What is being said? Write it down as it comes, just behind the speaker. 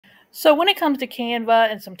So when it comes to Canva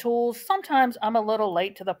and some tools, sometimes I'm a little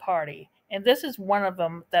late to the party. And this is one of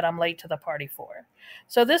them that I'm late to the party for.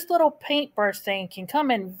 So this little paintbrush thing can come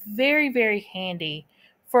in very, very handy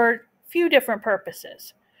for a few different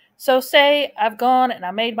purposes. So say I've gone and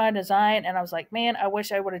I made my design and I was like, man, I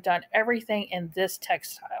wish I would have done everything in this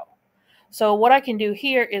textile. So what I can do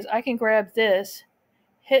here is I can grab this,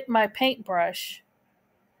 hit my paintbrush,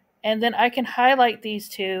 and then I can highlight these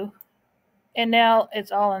two, and now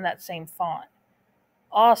it's all in that same font.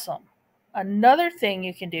 Awesome. Another thing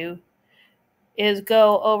you can do is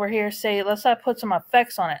go over here, say, let's say I put some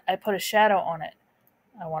effects on it. I put a shadow on it.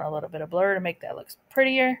 I want a little bit of blur to make that look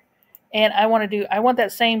prettier. And I want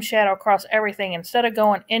that same shadow across everything. Instead of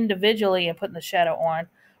going individually and putting the shadow on,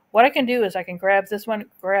 what I can do is I can grab this one,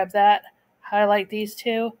 grab that, highlight these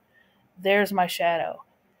two. There's my shadow.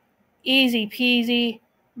 Easy peasy.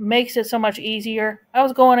 Makes it so much easier. I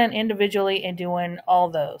was going in individually and doing all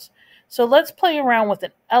those. So let's play around with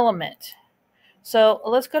an element. So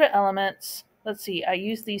let's go to elements. Let's see, I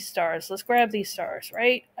use these stars. Let's grab these stars,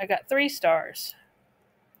 right? I got 3 stars.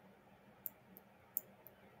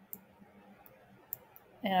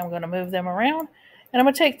 And I'm going to move them around. And I'm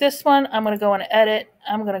going to take this one. I'm going to go into edit.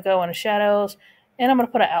 I'm going to go into shadows. And I'm going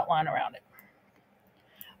to put an outline around it.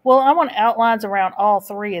 Well, I want outlines around all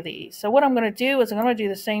 3 of these. So what I'm going to do is I'm going to do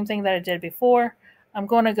the same thing that I did before. I'm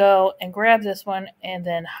going to go and grab this one and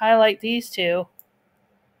then highlight these 2.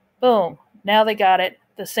 Boom. Now they got it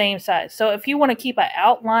the same size. So if you want to keep an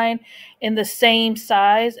outline in the same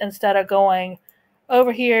size instead of going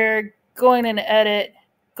over here, going into edit,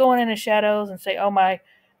 going into shadows and say, oh my,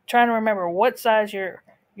 trying to remember what size your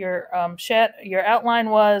outline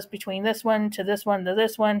was between this one to this one to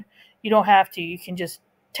this one, you don't have to. You can just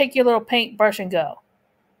take your little paintbrush and go.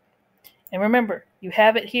 And remember, you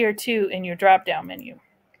have it here too in your drop down menu.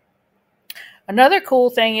 Another cool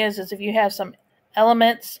thing is if you have some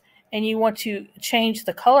elements and you want to change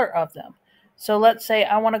the color of them. So let's say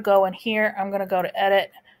I want to go in here. I'm going to go to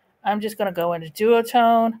edit. I'm just going to go into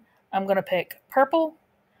duotone. I'm going to pick purple.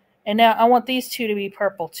 And now I want these 2 to be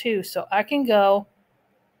purple too. So I can go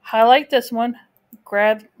highlight this one,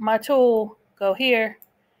 grab my tool, go here,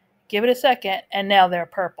 give it a second, and now they're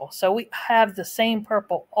purple. So we have the same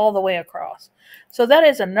purple all the way across. So that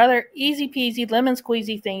is another easy peasy, lemon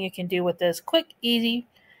squeezy thing you can do with this. Quick, easy,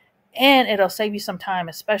 and it'll save you some time,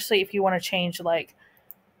 especially if you want to change like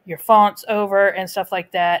your fonts over and stuff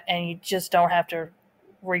like that, and you just don't have to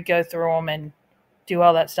re-go through them and do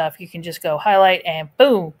all that stuff. You can just go highlight and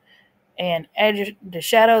boom, and add the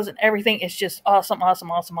shadows and everything. It's just awesome,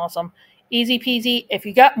 awesome, awesome, awesome. Easy peasy. If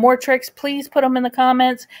you got more tricks, please put them in the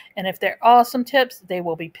comments. And if they're awesome tips, they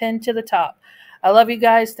will be pinned to the top. I love you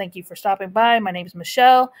guys. Thank you for stopping by. My name is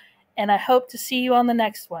Michelle, and I hope to see you on the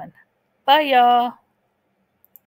next one. Bye, y'all.